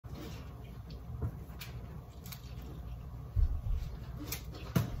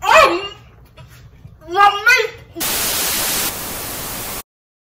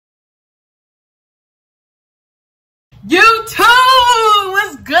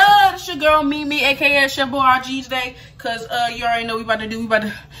girl Mimi, aka Chef Boy RG today, cause you already know we about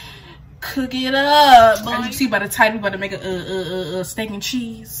to cook it up. As you can see by the title, we about to make a steak and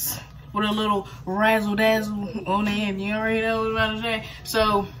cheese with a little razzle dazzle on the end. You already know what we're about to say.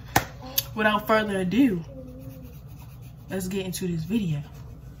 So without further ado, let's get into this video.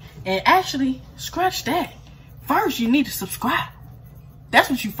 And actually, scratch that. First, you need to subscribe. That's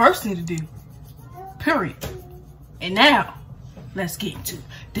what you first need to do. Period. And now, let's get into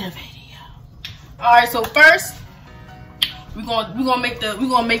the video. All right. So first, we're gonna make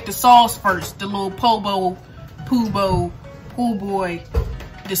the sauce first. The little poo boy,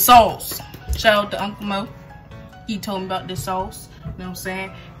 the sauce. Shout out to Uncle Mo. He told me about this sauce. You know what I'm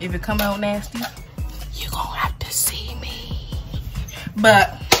saying? If it come out nasty, you're gonna have to see me. But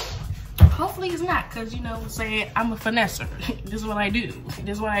hopefully it's not, because you know what I'm saying, I'm a finesser. This is what I do.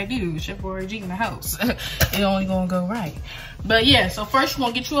 This is what I do. Chef Boy RG in the house. It only gonna go right. But yeah, so first you're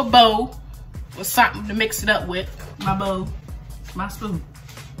gonna get you a bowl with something to mix it up with. My bowl, my spoon.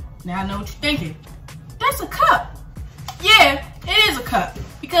 Now I know what you're thinking. That's a cup. Yeah, it is a cup.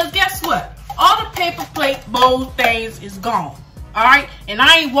 Because guess what? All the paper plate bowl things is gone. Alright? And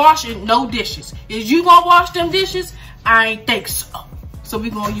I ain't washing no dishes. Is you gonna wash them dishes? I ain't think so. So we're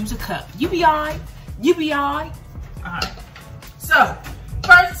gonna use a cup. You be alright. You be alright. Alright. So,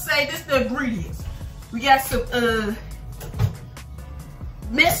 first say this is the ingredients. We got some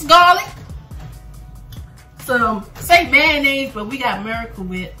minced garlic. Some, say mayonnaise, but we got Miracle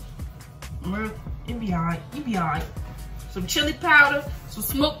Whip. It be alright. You be alright. Some chili powder, some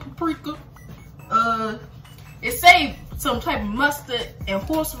smoked paprika. It say some type of mustard and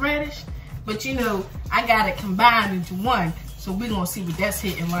horseradish, but you know, I got it combined into one. So we're gonna see what that's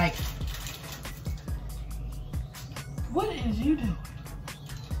hitting like. What is you doing?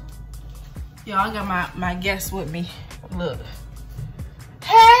 Y'all, I got my guests with me. Look.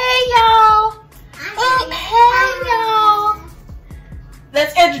 Hey y'all! Hey y'all!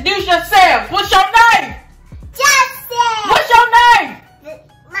 Let's introduce yourselves. What's your name? Justin! What's your name?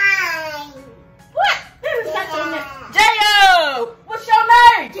 Mine! What? This is not your name. J.O. What's your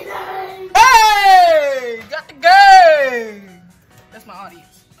name? Hey! Got the game! That's my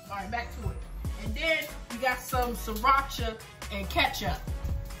audience. Alright, back to it. And then we got some sriracha and ketchup.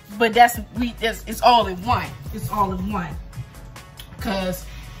 But it's all in one. It's all in one. Cause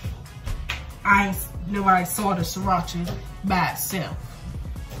nobody saw the sriracha by itself.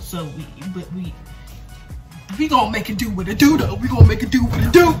 So we gonna make it do what it do though. We gonna make it do what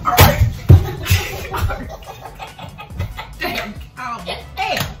it do. Alright. Damn.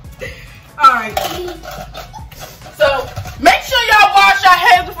 Alright. So make sure y'all wash your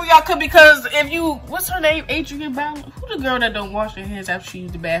hands before y'all cook, because if you, what's her name? Adrienne Bauer? Who the girl that don't wash her hands after she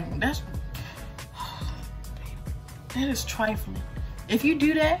used the bathroom? That is trifling. If you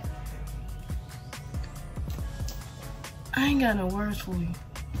do that, I ain't got no words for you.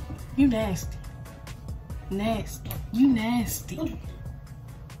 You nasty. Nasty. You nasty.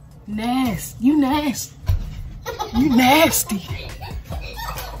 Nasty. You nasty. You nasty.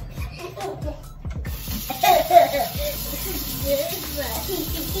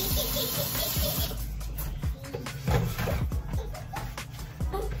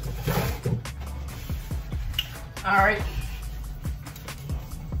 Alright.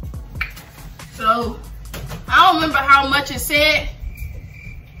 So, I don't remember how much it said,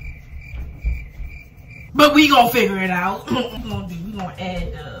 but we gonna figure it out. We gonna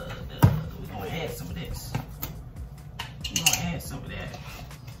add some of this. We're gonna add some of that.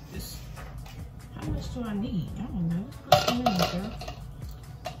 How much do I need? I don't know. Put some in there, girl.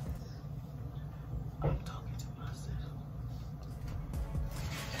 I'm talking to myself.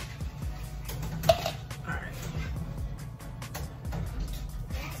 Alright.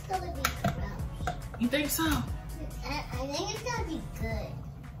 That's gonna be gross. You think so? I think it's gonna be good.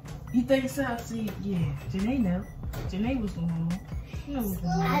 You think so? See, yeah. Janae know. Janae was going on. You know what's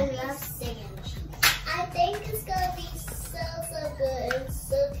going on. I love steak and cheese. I think it's gonna be so good and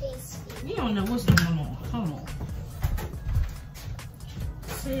so tasty. You don't know what's going on. Come on.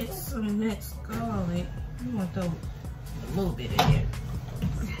 Say some minced garlic. You want to throw a little bit in here.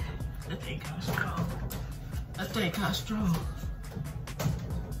 That thing kind of strong. That thing kind of strong.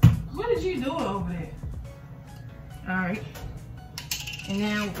 What is you doing over there? Alright. And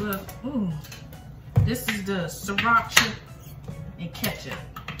now, this is the sriracha and ketchup.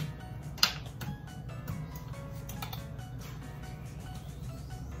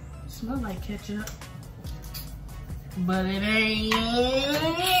 Smell like ketchup, but it ain't.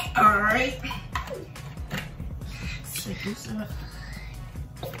 Alright. Shake this up.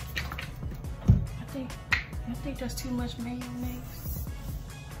 I think that's too much mayonnaise.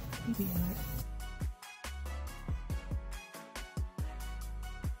 You be alright.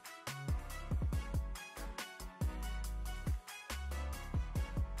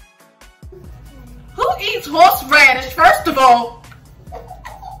 Who eats horseradish, first of all?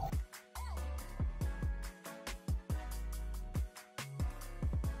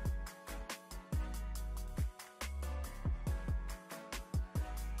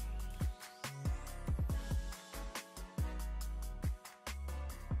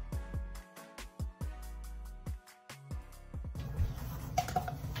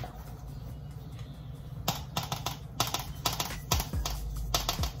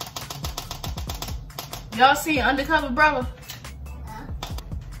 Y'all see Undercover Brother?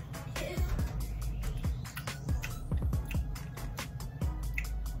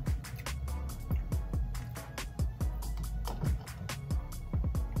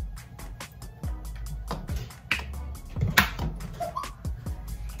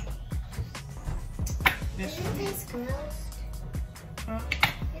 This is gross. Huh?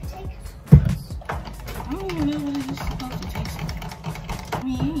 It tastes I don't even know what it's supposed to taste like. I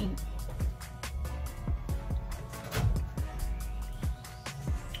mean, it ain't.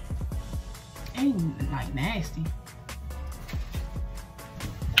 Ain't like nasty.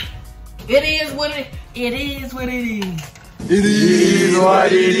 It is what it is. What it is. It is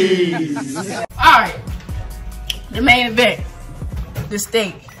what it is. Alright. The main event. The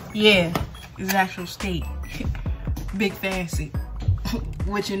steak. Yeah. It's actual steak. Big fancy.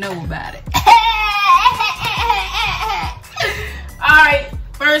 What you know about it. Alright.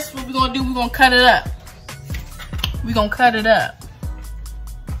 First, what we're gonna do, we're gonna cut it up. We're gonna cut it up.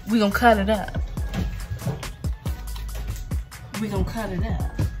 We're gonna cut it up. We're gonna cut it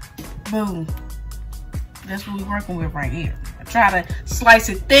up. Boom. That's what we're working with right here. I try to slice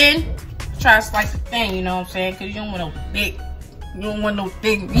it thin. Try to slice it thin, you know what I'm saying? Because you don't want no thick. You don't want no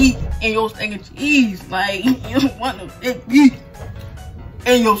thick meat in your steak and cheese. Like, you don't want no thick meat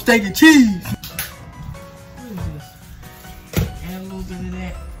in your steak and cheese. What is this? Add a little bit of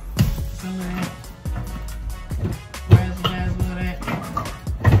that. Some of that. Razzle of that.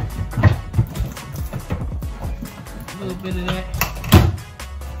 A little bit of that.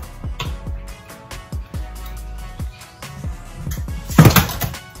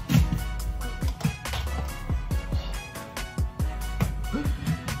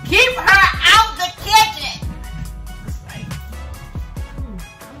 Keep her out the kitchen. It's like,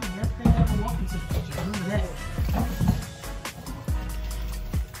 that thing ever walk into the kitchen. Look at that.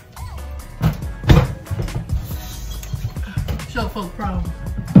 Show folk problem.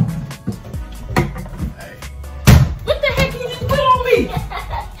 Hey. What the heck you just put on me?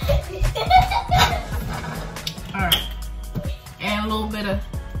 Alright. And a little bit of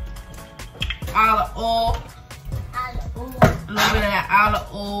olive oil. A little bit of that olive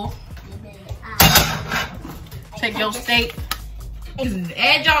oil. Take your steak.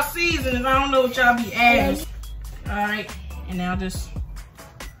 Add y'all seasonings. I don't know what y'all be adding. Alright. And now just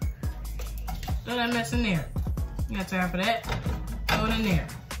throw that mess in there. You got time for that? Throw it in there.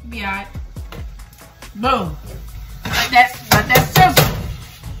 Be alright. Boom. Let that simple.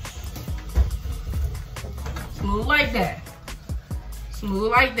 Smooth like that.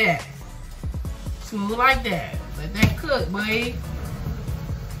 Smooth like that. Smooth like that. Let that cook, boy.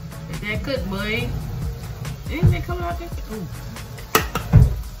 Let that cook, boy. Didn't that come out there? Ooh.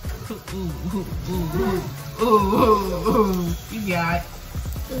 Ooh. You be alright.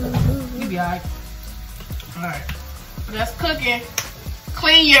 You be alright. Alright. That's cooking.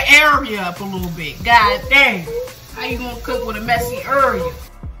 Clean your area up a little bit. God dang. How you gonna cook with a messy area?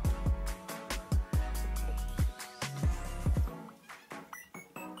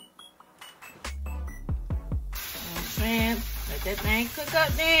 Man, let that thing cook up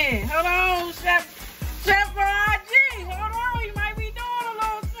then. Hold on, Chef RG. Hold on, you might be doing a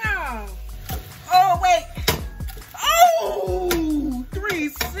little something. Oh, wait. Oh,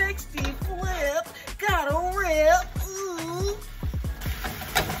 360 flip. Got a rip. Ooh.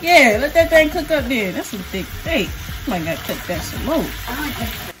 Yeah, let that thing cook up then. That's some thick steak. Might gotta cook that some more.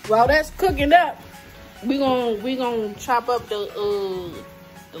 While that's cooking up, we gonna chop up the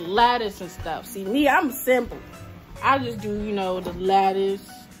lettuce and stuff. See, me, I'm simple. I just do, you know, the lettuce,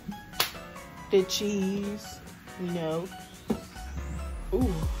 the cheese, you know.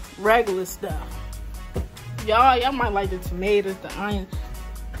 Ooh, regular stuff. Y'all might like the tomatoes, the onion,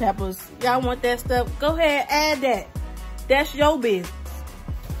 peppers. Y'all want that stuff? Go ahead, add that. That's your business.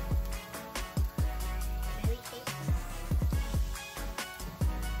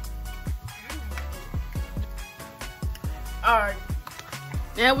 Alright.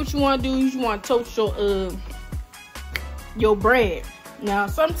 Now what you want to do is you want to toast your bread. Now,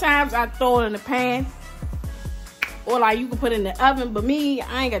 sometimes I throw it in the pan, or like you can put it in the oven, but me,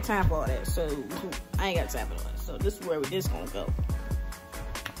 I ain't got time for all that. So, I ain't got time for all that. So, this is where this gonna go.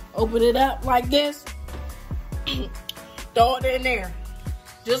 Open it up like this. Throw it in there.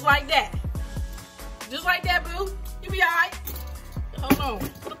 Just like that. Just like that, boo. You be alright. Hold on.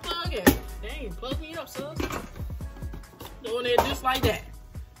 Put the plug in. Dang, plug me up, sis. Doing it just like that.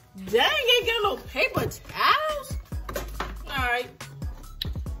 Dang, ain't got no paper towels. Alright.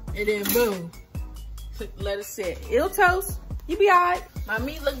 And then boom. Let it sit. It'll toast. You be alright. My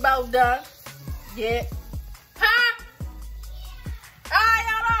meat look about done. Yeah. Huh? Alright,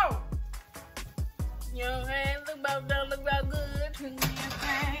 y'all know. You know what I'm saying? Look about done, look about good.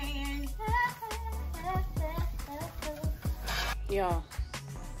 Y'all.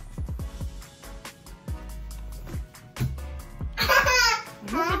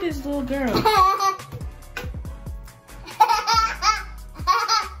 Look at this little girl.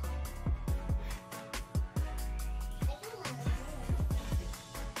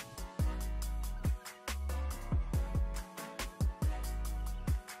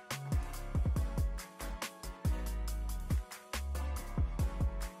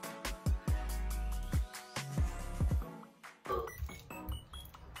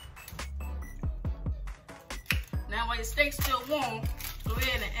 Now while your steak's still warm, go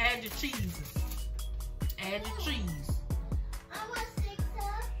ahead and add your cheeses. Add your cheese. I want 6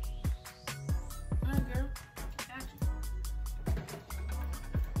 up. Alright, girl. Got you.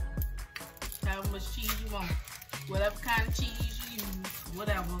 How much cheese you want. Whatever kind of cheese you use,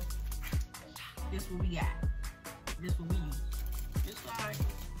 whatever. This what we got. This what we use. It's alright.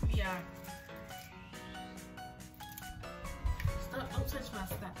 We are. Stop, don't touch my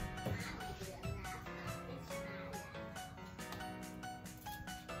stuff.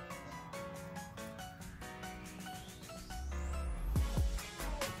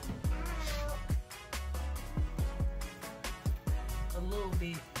 A little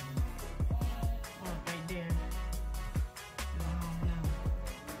bit. Oh, right there.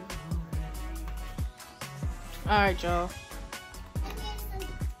 Alright, y'all.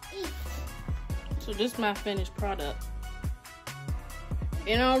 So this is my finished product.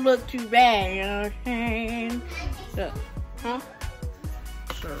 It don't look too bad, you know what I'm saying? So, huh?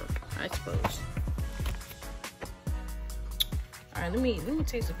 Sure, I suppose. Alright, let me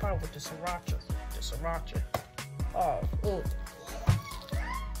taste the part with the sriracha. The sriracha. Oh, ooh.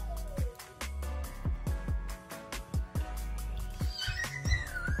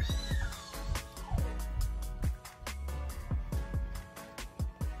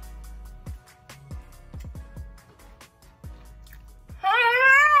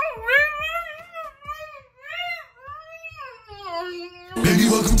 Baby,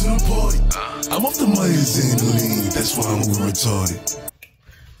 welcome to the party. I'm off the Myers and lean, that's why I'm over retarded.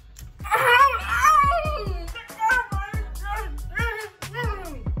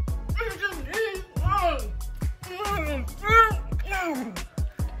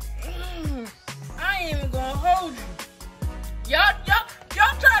 I ain't even gonna hold you. Y'all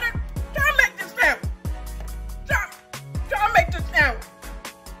try to make this sandwich. Try to make this sandwich.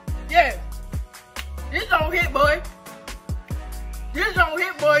 Yeah. This don't hit, boy. This don't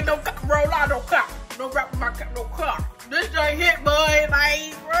hit, boy. No roll out, no car. No wrap my no car. This ain't hit, boy.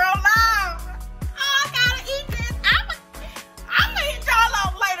 Like roll out. Oh, I gotta eat this. I'ma hit y'all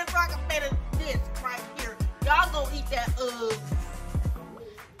off later so I can finish this right here. Y'all gonna eat that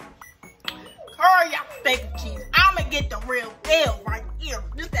curry out steak and cheese. I'ma get the real deal right here.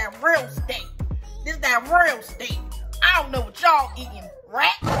 This that real steak. This that real steak. I don't know what y'all eating,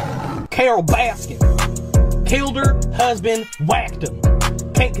 rat. Carol Baskin killed her husband, whacked him.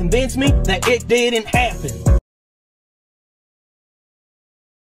 Can't convince me that it didn't happen.